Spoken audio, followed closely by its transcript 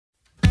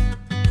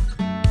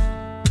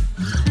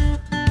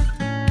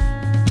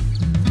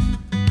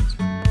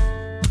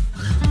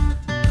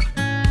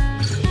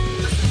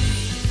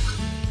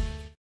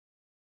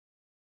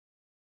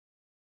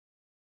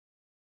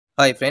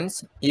Hi friends,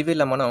 ఈ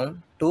వీడియోలో మనం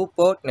 2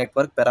 పోర్ట్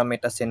నెట్వర్క్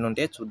పారామీటర్స్ ఎన్ని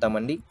ఉంటే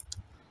చూద్దామండి.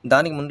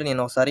 దానికి ముందు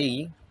నేను ఒకసారి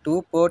 2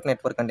 పోర్ట్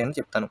నెట్వర్క్ అంటే ఏంటో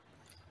చెప్తాను.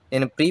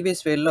 నేను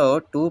ప్రీవియస్ వీడియోలో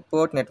 2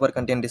 పోర్ట్ నెట్వర్క్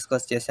అంటే ఏంటి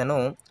డిస్కస్ చేశాను.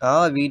 ఆ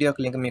వీడియోకి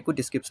లింక్ మీకు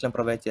డిస్క్రిప్షన్లో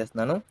ప్రొవైడ్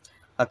చేస్తున్నాను.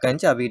 అక్కడి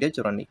నుంచి ఆ వీడియో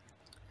చూడండి.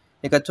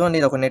 ఇక చూడండి,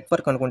 ఇది ఒక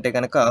నెట్వర్క్ అనుకుంటే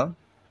కనుక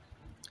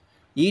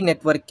ఈ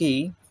నెట్వర్క్కి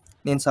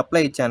నేను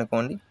సప్లై ఇచ్చాను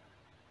అనుకోండి.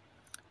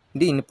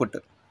 ఇది ఇన్పుట్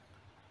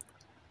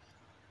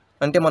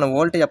అంటే మనం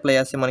వోల్టేజ్ అప్లై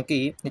చేస్తే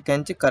మనకి ఇక్కడి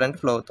నుంచి కరెంట్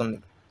ఫ్లో అవుతుంది.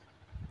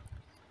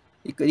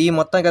 ఈ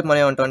మొత్తం కదా మనం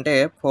ఏమంటాం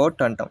పోర్ట్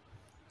అంటాం.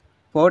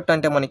 పోర్ట్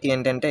అంటే మనకి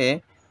ఏంటంటే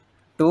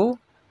 2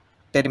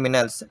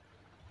 terminals.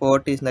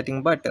 Port is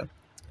nothing but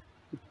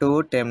 2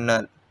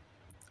 terminal.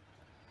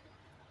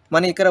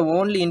 మన ఇక్కడ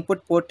ఓన్లీ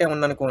ఇన్పుట్ పోర్టే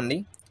ఉందనుకోండి,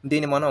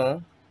 దీన్ని మనం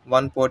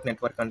 1 పోర్ట్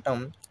నెట్వర్క్ అంటాం.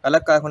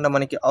 అలా కాకుండా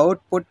మనకి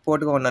అవుట్పుట్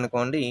పోర్ట్గా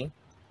ఉందనుకోండి,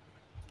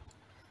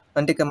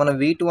 అంటే ఇక్కడ మనం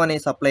V2 అనే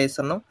సప్లై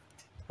ఇస్తున్నాం,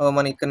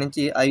 మన ఇక్కడ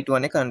నుంచి I2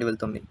 అనే కరెంట్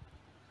వెళ్తుంది.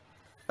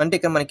 అంటే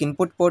ఇక్కడ మనకి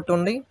ఇన్పుట్ పోర్ట్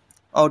ఉంది,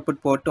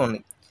 అవుట్పుట్ పోర్ట్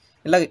ఉంది.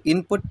 ఇలా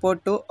ఇన్పుట్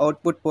పోర్ట్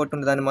అవుట్పుట్ పోర్ట్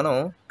ఉన్న దాన్ని మనం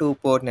 2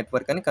 పోర్ట్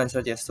నెట్వర్క్ అని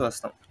కన్సిడర్ చేస్తూ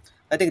వస్తాం.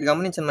 అయితే ఇక్కడ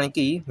గమనించిన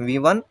మనకి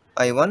V1,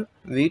 I1,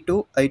 V2,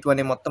 I2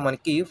 అనే మొత్తం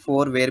మనకి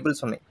 4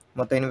 వేరియబుల్స్ ఉన్నాయి.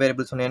 మొత్తం ఎన్ని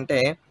వేరియబుల్స్ ఉన్నాయంటే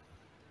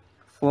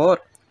 4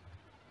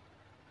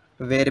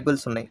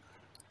 వేరియబుల్స్ ఉన్నాయి.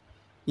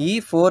 ఈ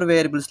 4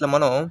 వేరియబుల్స్లో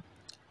మనం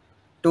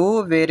 2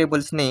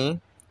 వేరియబుల్స్ని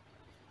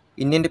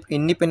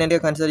ఇండిపెండెంట్గా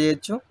కన్సిడర్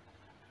చేయొచ్చు,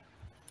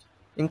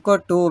 ఇంకో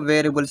 2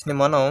 వేరియబుల్స్ని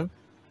మనం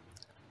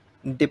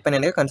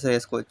డిపెండెంట్గా కన్సిడర్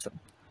చేసుకోవచ్చు.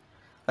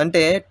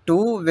 అంటే 2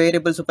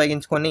 వేరియబుల్స్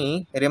ఉపయోగించుకొని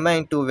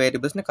రిమైన్ 2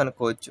 వేరియబుల్స్ని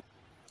కనుక్కోవచ్చు.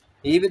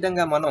 ఈ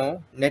విధంగా మనం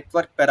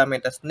నెట్వర్క్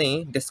పారామీటర్స్ని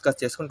డిస్కస్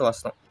చేసుకుంటూ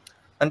వస్తాం.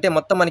 అంటే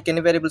మొత్తం మనకి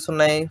ఎన్ని వేరియబుల్స్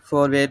ఉన్నాయి?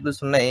 4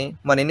 వేరియబుల్స్ ఉన్నాయి.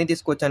 మనం ఎన్ని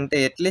తీసుకోవచ్చు అంటే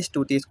అట్లీస్ట్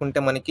 2 తీసుకుంటే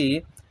మనకి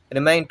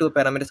రిమైన్ 2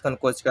 పారామీటర్స్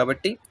కనుక్కోవచ్చు.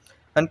 కాబట్టి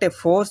అంటే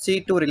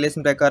 4C2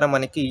 రిలేషన్ ప్రకారం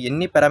మనకి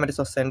ఎన్ని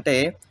పారామీటర్స్ వస్తాయంటే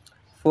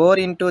 4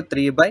 ×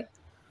 3/2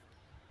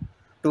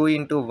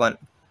 × 1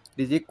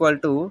 ఈజ్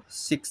ఈక్వల్ టు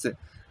 6.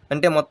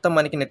 అంటే మొత్తం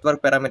మనకి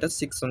నెట్వర్క్ పారామీటర్స్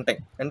 6 ఉంటాయి.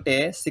 అంటే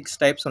 6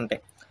 టైప్స్ ఉంటాయి.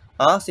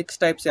 ఆ 6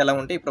 టైప్స్ ఎలా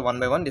ఉంటాయి ఇప్పుడు 1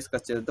 బై 1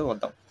 డిస్కస్ చేస్తూ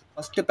వద్దాం.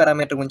 ఫస్ట్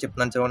పారామీటర్ గురించి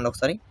చెప్తున్నాను చూడండి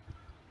ఒకసారి.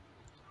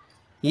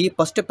 ఈ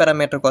ఫస్ట్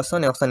పారామీటర్ కోసం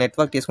నేను ఒకసారి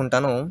నెట్వర్క్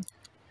తీసుకుంటాను.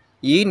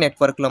 ఈ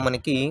నెట్వర్క్లో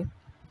మనకి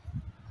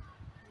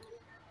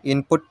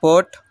ఇన్పుట్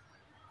పోర్ట్,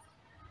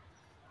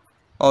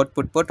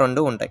 అవుట్పుట్ పోర్ట్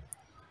రెండు ఉంటాయి.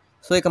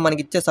 సో ఇక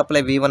మనకి ఇచ్చే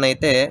సప్లై V1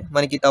 అయితే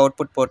మనకి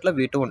అవుట్పుట్ పోర్ట్లో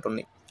V2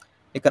 ఉంటుంది.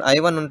 ఇక్కడ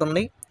I1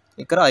 ఉంటుంది,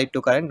 ఇక్కడ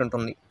I2 కరెంట్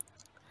ఉంటుంది.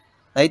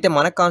 అయితే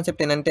మన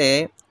కాన్సెప్ట్ ఏంటంటే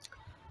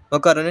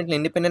ఒక రెండింటిని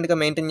ఇండిపెండెంట్గా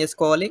మెయింటైన్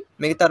చేసుకోవాలి,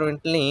 మిగతా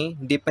రెండింటిని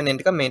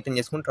డిపెండెంట్గా మెయింటైన్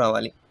చేసుకుంటూ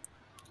రావాలి.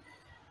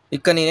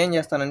 ఇక్కడ నేనేం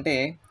చేస్తానంటే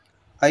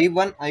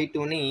I1,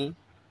 I2ని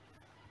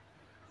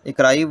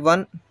ఇక్కడ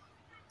I1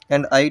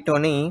 అండ్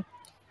I2ని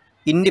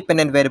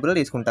ఇండిపెండెంట్ వేరియబుల్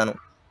తీసుకుంటాను.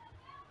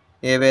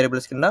 ఏ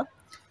వేరియబుల్స్ కింద?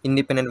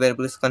 ఇండిపెండెంట్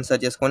వేరియబుల్స్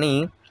కన్సిడర్ చేసుకొని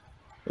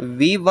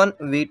V1,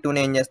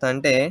 V2ని ఏం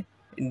చేస్తానంటే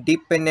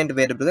డిపెండెంట్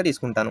వేరియబుల్గా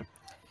తీసుకుంటాను.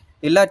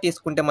 ఇలా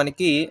తీసుకుంటే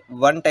మనకి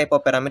 1 టైప్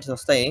ఆఫ్ పారామీటర్స్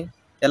వస్తాయి.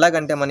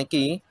 ఎలాగంటే మనకి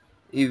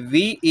ఈ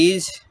V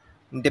is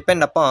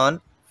depend upon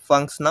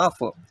function of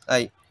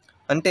I.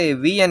 అంటే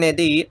V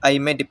అనేది I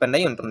మీద డిపెండ్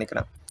అయి ఉంటుంది.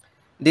 ఇక్కడ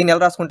దీన్ని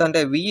ఎలా రాసుకుంటాం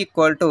అంటే V =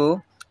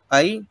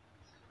 I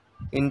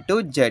 ×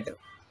 Z.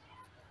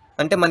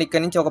 అంటే మనకి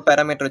ఇక్కడ నుంచి ఒక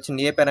పారామీటర్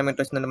వచ్చింది. ఏ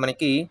పారామీటర్ వచ్చిందంటే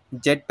మనకి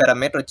Z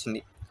పారామీటర్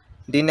వచ్చింది.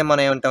 దీన్నే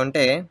మనం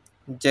ఏమంటామంటే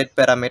Z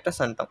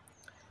పారామీటర్స్ అంటాం.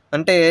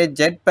 అంటే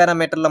Z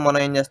పారామీటర్లో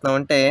మనం ఏం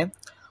చేస్తున్నామంటే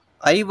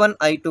I1,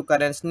 I2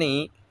 కరెంట్స్ని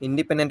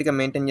ఇండిపెండెంట్గా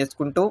మెయింటైన్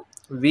చేసుకుంటూ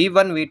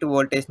V1, V2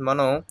 వోల్టేజ్ని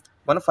మనం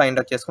ఫైండ్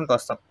అవుట్ చేసుకుంటూ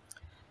వస్తాం.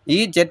 ఈ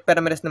Z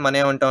పారామీటర్స్ని మనం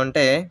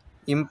ఏమంటామంటే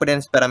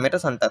ఇంపిడెన్స్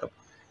పారామీటర్స్ అంటారు.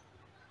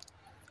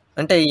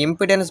 అంటే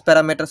ఇంపిడెన్స్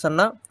పారామీటర్స్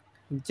అన్న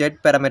Z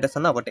పారామీటర్స్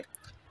అన్న ఒకటే.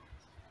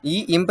 ఈ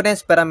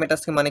ఇంపిడెన్స్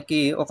పారామీటర్స్కి మనకి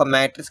ఒక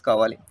మ్యాట్రిక్స్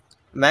కావాలి.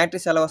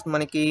 మ్యాట్రిక్స్ ఎలా వస్తుంది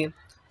మనకి?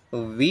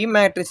 V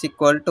matrix =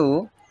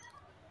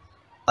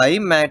 I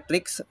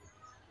matrix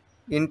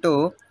into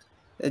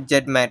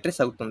Z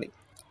matrix అవుతుంది.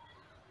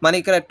 మన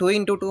ఇక్కడ 2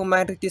 × 2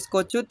 మ్యాట్రిక్స్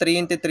తీసుకోవచ్చు, 3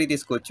 × 3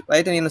 తీసుకోవచ్చు.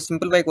 అయితే నేను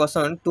సింప్లిఫై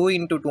కోసం 2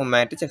 × 2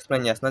 మ్యాట్రిక్స్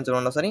ఎక్స్ప్లెయిన్ చేస్తున్నాను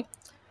చూడండి ఒకసారి.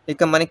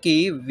 ఇక మనకి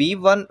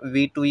V1,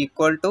 V2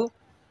 =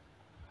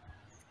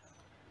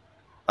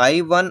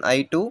 I1,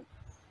 I2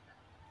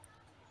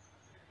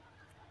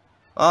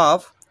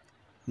 of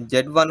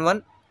Z11,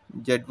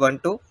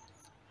 Z12,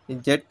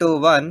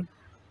 Z21,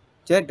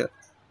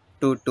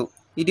 Z22.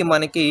 ఇది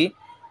మనకి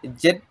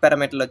Z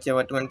పారామీటర్లు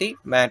వచ్చేటువంటి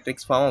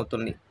మ్యాట్రిక్స్ ఫామ్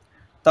అవుతుంది.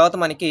 తర్వాత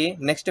మనకి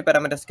నెక్స్ట్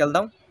పారామీటర్స్కి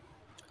వెళ్దాం.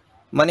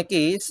 మనకి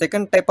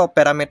సెకండ్ టైప్ ఆఫ్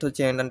పారామీటర్స్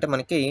వచ్చేయంటే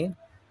మనకి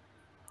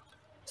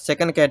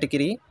సెకండ్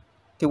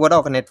కేటగిరీకి కూడా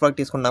ఒక నెట్వర్క్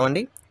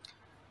తీసుకున్నామండి.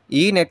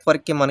 ఈ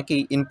నెట్వర్క్కి మనకి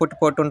ఇన్పుట్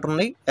పోర్ట్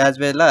ఉంటుంది, as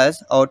well as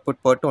output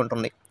port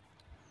ఉంటుంది.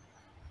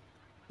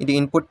 ఇది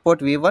input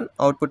port V1,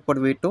 output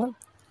port V2,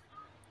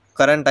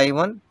 current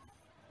I1,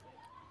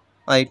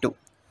 I2.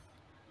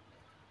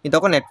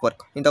 ఇదొక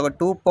నెట్వర్క్. ఇదొక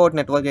 2 పోర్ట్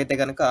నెట్వర్క్ అయితే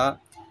కనుక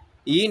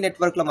ఈ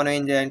నెట్వర్క్లో మనం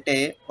ఏం చేయాలంటే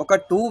ఒక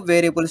 2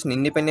 వేరియబుల్స్ని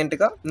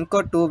ఇండిపెండెంట్గా, ఇంకో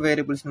 2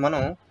 వేరియబుల్స్ని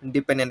మనం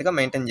డిపెండెంట్గా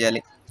మెయింటైన్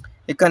చేయాలి.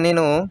 ఇక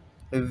నేను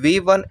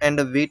V1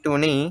 అండ్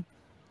V2ని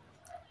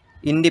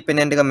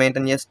ఇండిపెండెంట్గా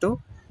మెయింటైన్ చేస్తూ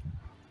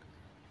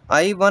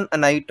I1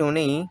 అండ్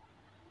I2ని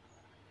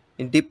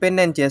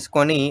డిపెండెంట్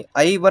చేసుకొని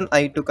I1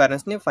 I2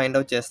 కరెంట్స్ని ఫైండ్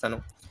అవుట్ చేస్తాను.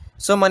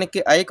 సో మనకి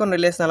I1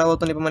 రిలేషన్ ఎలా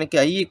అవుతుంది, ఇప్పుడు మనకి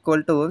I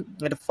equal to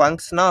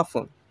function of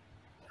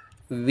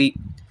V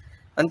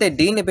అంటే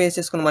దీన్ని బేస్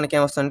చేసుకుని మనకి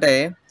ఏమొస్తుందంటే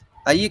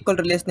I ఈక్వల్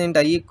టు రిలేషన్ ఏంటి,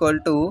 I ఈక్వల్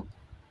టు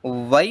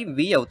YV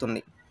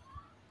అవుతుంది.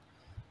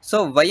 సో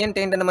Y అంటే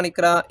ఏంటంటే మనకి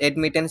ఇక్కడ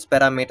అడ్మిటెన్స్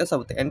పారామీటర్స్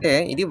అవుతాయి, అంటే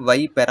ఇది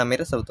Y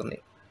పారామీటర్స్ అవుతుంది.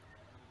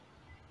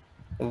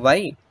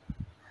 Y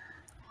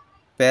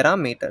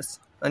పారామీటర్స్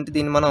అంటే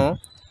దీన్ని మనం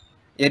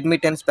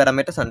అడ్మిటెన్స్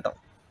పారామీటర్స్ అంటాం.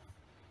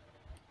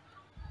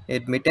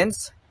 అడ్మిటెన్స్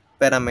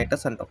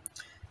పారామీటర్స్ అంటాం.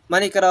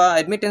 మరి ఇక్కడ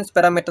అడ్మిటెన్స్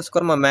పారామీటర్స్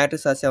కూడా మనం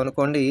మ్యాట్రిక్స్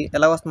రాసామనుకోండి,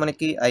 ఎలా వస్తుంది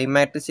మనకి I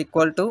matrix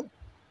equal to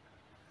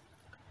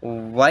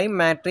Y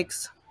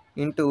matrix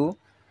into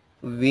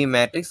V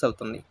matrix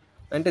అవుతుంది.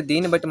 అంటే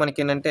దీన్ని బట్టి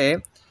మనకి ఏంటంటే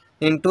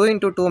నేను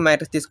 2x2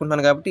 మ్యాట్రిక్స్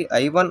తీసుకుంటున్నాను కాబట్టి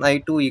I1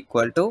 I2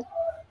 equal to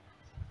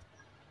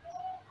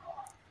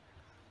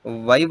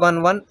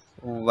Y11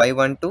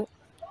 Y12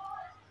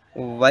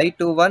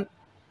 Y21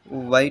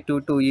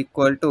 Y22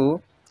 equal to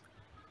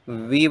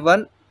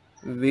V1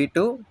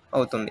 V2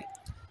 అవుతుంది.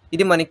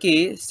 ఇది మనకి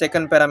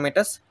second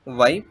parameters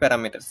Y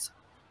parameters.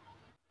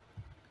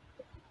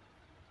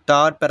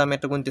 Torr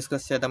parameter గురించి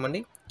డిస్కస్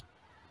చేద్దామండి.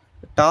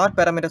 టార్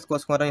పారామీటర్స్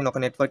కోసం కూడా నేను ఒక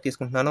నెట్వర్క్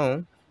తీసుకుంటున్నాను.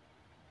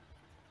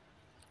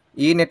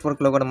 ఈ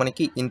నెట్వర్క్లో కూడా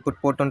మనకి ఇన్పుట్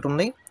పోర్ట్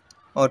ఉంటుంది,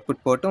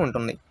 అవుట్పుట్ పోర్ట్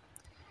ఉంటుంది.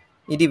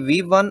 ఇది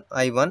V1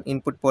 I1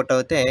 ఇన్పుట్ పోర్ట్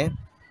అయితే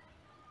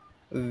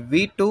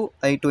V2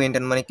 I2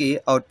 ఏంటంటే మనకి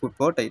అవుట్పుట్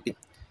పోర్ట్ అయితే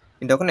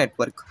ఇది ఒక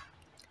నెట్వర్క్.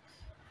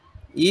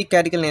 ఈ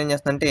కేటగిరీని ఏం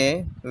చేస్తానంటే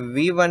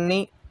V1ని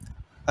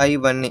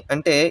I1ని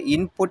అంటే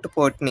ఇన్పుట్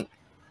పోర్ట్ని,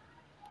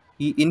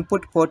 ఈ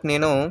ఇన్పుట్ పోర్ట్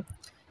నేను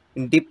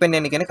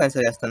డిపెండెంట్గానే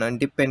కన్సిడర్ చేస్తాను.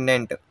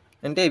 డిపెండెంట్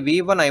అంటే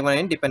V1 I1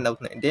 అని డిపెండ్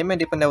అవుతున్నాయి. దేని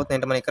డిపెండ్ అవుతున్నాయి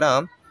అంటే మనకి ఇక్కడ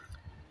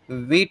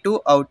V2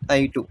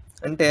 I2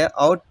 అంటే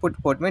అవుట్పుట్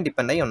పోర్ట్ మీద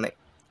డిపెండ్ అయ్యి ఉన్నాయి.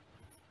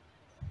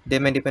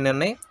 దేని మీద డిపెండ్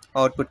ఉన్నాయి,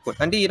 అవుట్పుట్ పోర్ట్.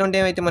 అంటే ఈ రెండు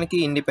ఏమైతే మనకి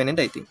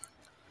ఇండిపెండెంట్ అవుతాయి.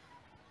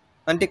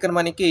 అంటే ఇక్కడ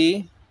మనకి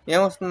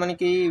ఏమొస్తుంది,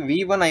 మనకి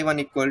V1 I1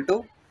 equal to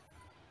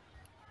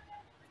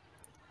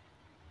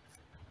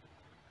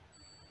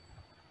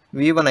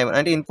V1 I1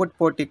 అంటే input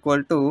port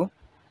equal to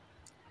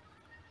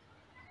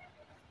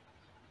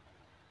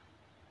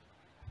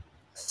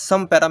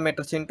some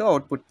parameters into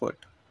output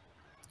port.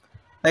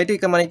 అయితే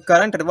ఇక్కడ మనకి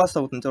కరెంట్ రివర్స్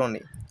అవుతుంది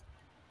చూడండి.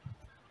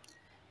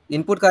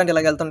 ఇన్పుట్ కరెంట్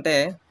ఇలాగ వెళ్తుంటే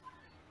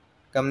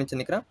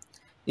గమనించండి, ఇక్కడ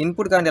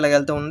ఇన్పుట్ కరెంట్ ఇలాగ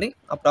వెళ్తూ ఉంది,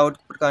 అప్పుడు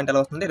అవుట్పుట్ కరెంట్ ఎలా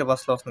వస్తుంది,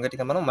 రివర్స్లో వస్తుంది.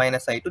 కాబట్టి మనం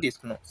 -I2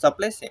 తీసుకున్నాం.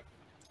 Supply same.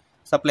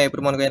 సప్లై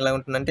ఇప్పుడు మనకు ఎలా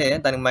ఉంటుందంటే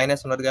దానికి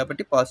మైనస్ ఉన్నది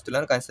కాబట్టి పాజిటివ్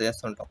అని కన్సిడర్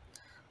చేస్తుంటాం.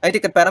 అయితే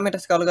ఇక్కడ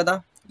పారామీటర్స్ కావాలి కదా,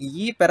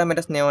 ఈ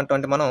పారామీటర్స్ని ఏమంటాం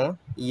అంటే మనం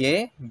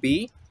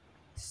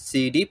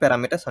ABCD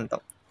పారామీటర్స్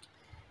అంటాం.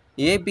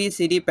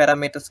 ABCD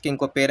పారామీటర్స్కి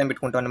ఇంకో పేరు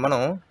పెట్టుకుంటాం అంటే మనం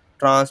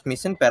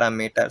ట్రాన్స్మిషన్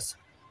పారామీటర్స్.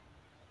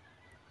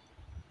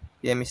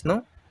 ఏమిషన్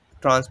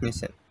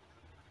ట్రాన్స్మిషన్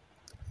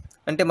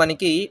అంటే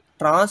మనకి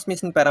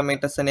ట్రాన్స్మిషన్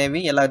పారామీటర్స్ అనేవి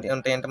ఎలా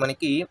ఉంటాయంటే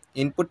మనకి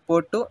input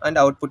port and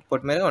output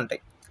port మీద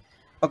ఉంటాయి.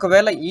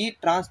 ఒకవేళ ఈ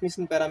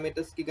ట్రాన్స్మిషన్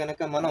పారామీటర్స్కి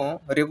కనుక మనం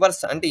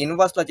రివర్స్ అంటే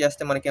ఇన్వర్స్లో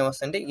చేస్తే మనకి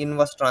ఏమొస్తుందంటే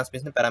ఇన్వర్స్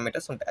ట్రాన్స్మిషన్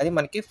పారామీటర్స్ ఉంటాయి. అది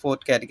మనకి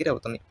ఫోర్త్ కేటగిరీ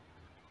అవుతుంది.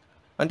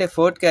 అంటే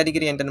ఫోర్త్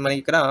కేటగిరీ ఏంటంటే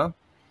మనకి ఇక్కడ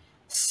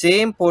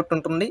సేమ్ పోర్ట్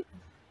ఉంటుంది,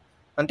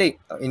 అంటే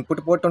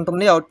ఇన్పుట్ పోర్ట్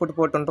ఉంటుంది, అవుట్పుట్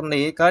పోర్ట్ ఉంటుంది.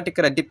 కాబట్టి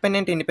ఇక్కడ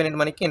డిపెండెంట్ ఇండిపెండెంట్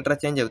మనకి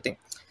ఇంటర్చేంజ్ అవుతాయి.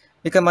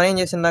 ఇక మనం ఏం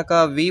చేసినాక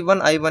V1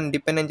 I1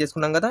 డిపెండెంట్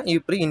చేసుకున్నాం కదా,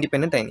 ఇప్పుడు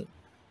ఇండిపెండెంట్ అయినాయి.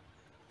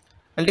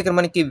 అంటే ఇక్కడ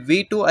మనకి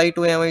V2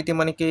 I2 ఏమైతే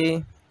మనకి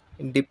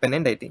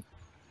డిపెండెంట్ అవుతాయి.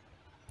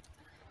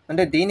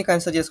 అంటే దీన్ని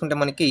కన్సిడర్ చేసుకుంటే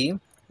మనకి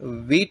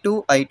V2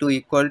 I2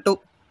 ఈక్వల్ టు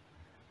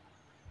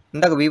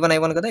ఇందాక V1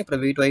 I1 కదా, ఇప్పుడు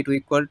V2 I2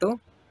 equal to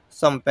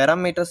some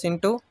parameters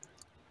into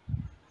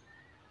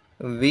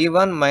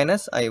V1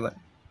 minus I1.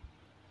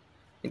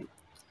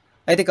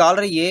 అయితే ఇక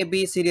ఆల్రెడీ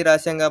ABCD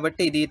రాసాం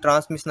కాబట్టి ఇది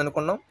ట్రాన్స్మిషన్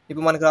అనుకున్నాం.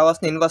 ఇప్పుడు మనకు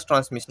రావాల్సిన ఇన్వర్స్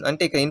ట్రాన్స్మిషన్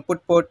అంటే ఇక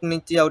ఇన్పుట్ పోర్ట్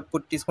నుంచి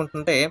అవుట్పుట్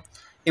తీసుకుంటుంటే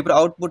ఇప్పుడు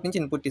అవుట్పుట్ నుంచి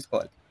ఇన్పుట్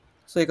తీసుకోవాలి.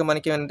 సో ఇక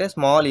మనకి ఏంటంటే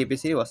స్మాల్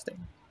ABCD వస్తాయి.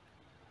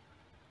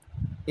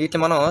 ఇట్లా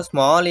మనం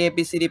స్మాల్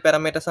ABCD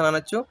పారామీటర్స్ అని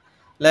అనొచ్చు,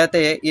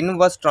 లేకపోతే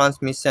ఇన్వర్స్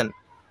ట్రాన్స్మిషన్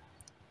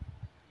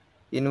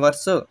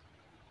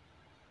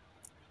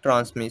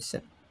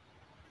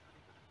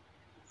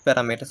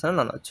పారామీటర్స్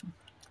అని అనొచ్చు.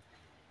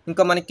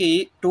 ఇంకా మనకి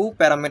 2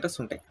 పారామీటర్స్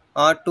ఉంటాయి.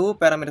 ఆ 2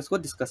 పారామీటర్స్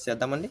కూడా డిస్కస్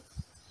చేద్దామండి.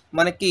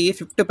 మనకి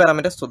 5th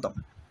పారామీటర్స్ చూద్దాం.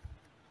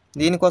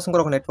 దీనికోసం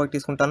కూడా ఒక నెట్వర్క్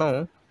తీసుకుంటాను.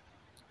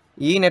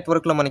 ఈ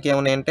నెట్వర్క్లో మనకి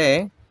ఏమున్నాయంటే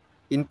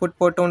ఇన్పుట్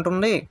పోర్ట్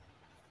ఉంటుంది,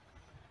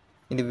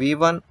 ఇది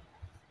V1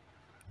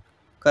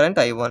 current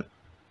I1,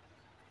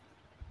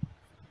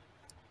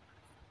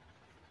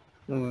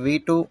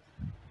 V2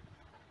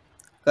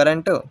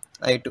 current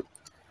I2.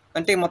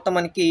 అంటే మొత్తం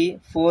మనకి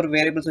 4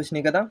 వేరియబుల్స్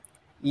వచ్చినాయి కదా.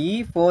 ఈ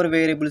 4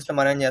 వేరియబుల్స్లో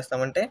మనం ఏం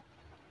చేస్తామంటే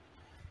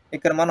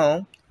ఇక్కడ మనం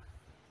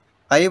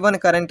I1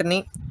 కరెంట్ని,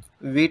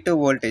 V2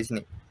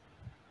 వోల్టేజ్ని,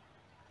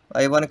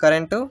 I1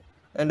 కరెంటు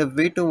అండ్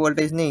V2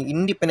 వోల్టేజ్ని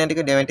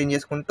ఇండిపెండెంట్గా మెయింటైన్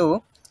చేసుకుంటూ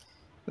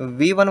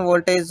V1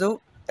 వోల్టేజ్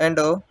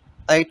అండ్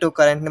I2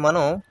 కరెంట్ని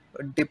మనం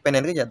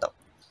డిపెండెంట్గా చేద్దాం.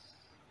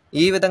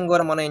 ఈ విధంగా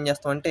కూడా మనం ఏం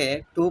చేస్తామంటే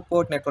 2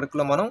 పోర్ట్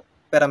నెట్వర్క్లో మనం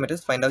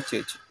పారామీటర్స్ ఫైండ్ అవుట్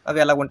చేయొచ్చు. అవి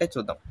ఎలా ఉంటే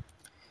చూద్దాం.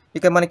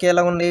 ఇక మనకి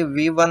ఎలా ఉంది,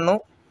 V1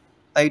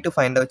 I2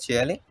 ఫైండ్ అవుట్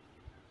చేయాలి.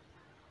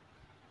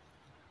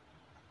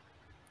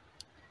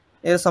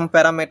 సమ్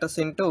పారామీటర్స్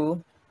ఇంటూ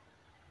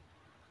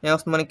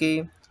ఏమొస్తుంది మనకి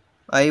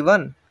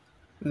I1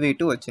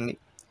 V2 వచ్చింది.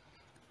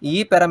 ఈ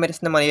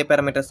పారామీటర్స్ని మనం ఏ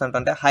పారామీటర్స్ అంటాం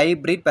అంటే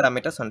హైబ్రిడ్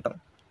పారామీటర్స్ అంటాం.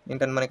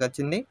 ఏంటంటే మనకి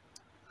వచ్చింది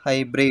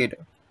హైబ్రిడ్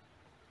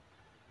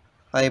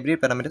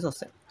పారామీటర్స్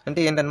వస్తాయి. అంటే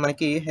ఏంటంటే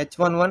మనకి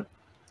H11,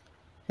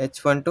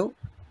 H12,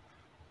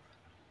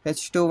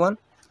 H21,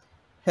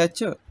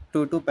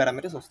 H22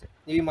 parameters వస్తాయి.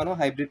 ఇవి మనం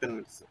హైబ్రిడ్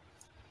పారామీటర్స్.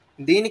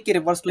 దీనికి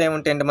రివర్స్లో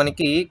ఏముంటాయంటే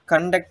మనకి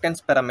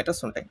కండక్టెన్స్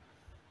పారామీటర్స్ ఉంటాయి.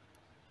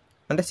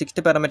 అంటే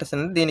 60 పారామీటర్స్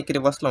అనేది దీనికి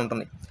రివర్స్లో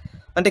ఉంటుంది.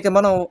 అంటే ఇక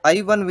మనం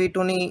I1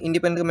 V2ని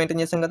ఇండిపెండెంట్గా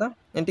మెయింటైన్ చేసాం కదా.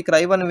 అంటే ఇక్కడ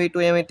I1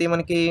 V2 ఏమైతే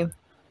మనకి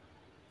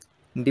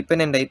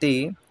డిపెండెంట్ అయితే,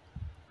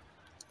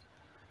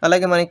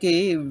 అలాగే మనకి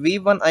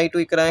V1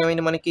 I2 ఇక్కడ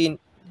ఏమైంది మనకి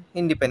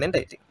ఇండిపెండెంట్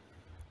అయితే.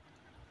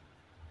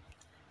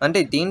 అంటే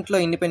దీంట్లో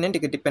ఇండిపెండెంట్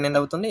ఇక డిపెండెంట్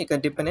అవుతుంది, ఇక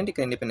డిపెండెంట్ ఇక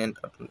ఇండిపెండెంట్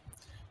అవుతుంది.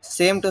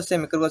 సేమ్ టు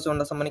సేమ్ ఇక్కడ వచ్చి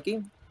ఉండొచ్చు మనకి.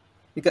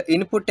 ఇక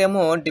ఇన్పుట్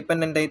ఏమో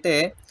డిపెండెంట్ అయితే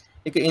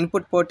ఇక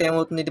ఇన్పుట్ పోర్ట్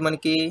ఏమవుతుంది, ఇది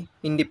మనకి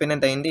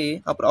ఇండిపెండెంట్ అయింది.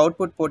 అప్పుడు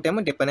అవుట్పుట్ పోర్ట్ ఏమో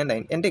డిపెండెంట్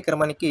అయింది. అంటే ఇక్కడ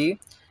మనకి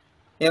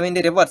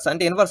ఏమైంది రివర్స్,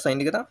 అంటే ఇన్వర్స్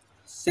అయింది కదా.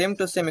 సేమ్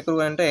టు సేమ్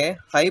ఇక్కడ అంటే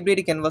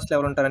హైబ్రిడ్కి ఇన్వర్స్లో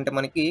ఎవరు ఉంటారంటే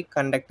మనకి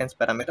కండక్టెన్స్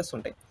పారామీటర్స్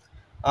ఉంటాయి.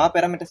 ఆ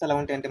పారామీటర్స్ ఎలా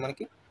ఉంటాయంటే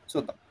మనకి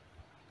చూద్దాం.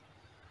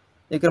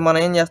 ఇక్కడ మనం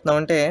ఏం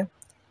చేస్తున్నామంటే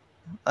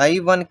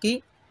I1కి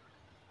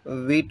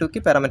V2కి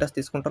పారామీటర్స్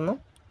తీసుకుంటున్నాం.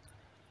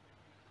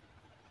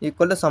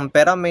 Equal to some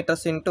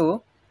parameters into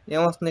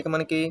ఏమొస్తుంది ఇక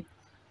మనకి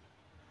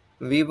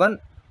V1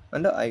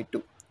 అండ్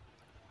I2.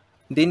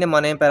 దీన్ని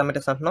మనం ఏం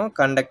పారామీటర్స్ అంటున్నాం,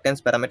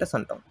 కండక్టెన్స్ పారామీటర్స్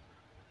అంటాం.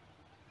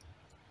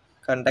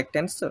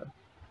 కండక్టెన్స్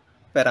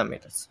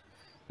పారామీటర్స్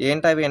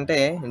ఏంటవి అంటే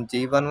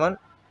G11,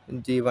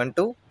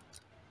 G12,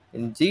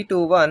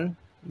 G21,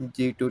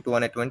 G22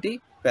 అనేటువంటి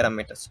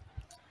పారామీటర్స్.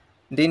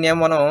 దీన్ని ఏమో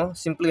మనం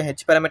సింపుల్గా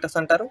H పారామీటర్స్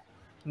అంటారు,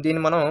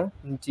 దీన్ని మనం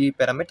G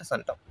పారామీటర్స్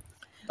అంటాం.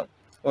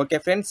 ఓకే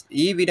ఫ్రెండ్స్,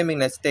 ఈ వీడియో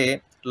మీకు నచ్చితే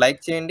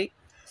లైక్ చేయండి,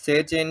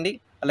 షేర్ చేయండి,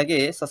 అలాగే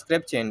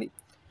సబ్స్క్రైబ్ చేయండి.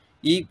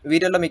 ఈ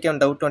వీడియోలో మీకు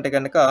ఏమైనా డౌట్ ఉంటే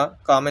కనుక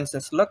కామెంట్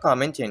సెక్షన్లో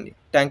కామెంట్ చేయండి.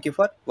 Thank you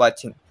for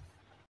watching.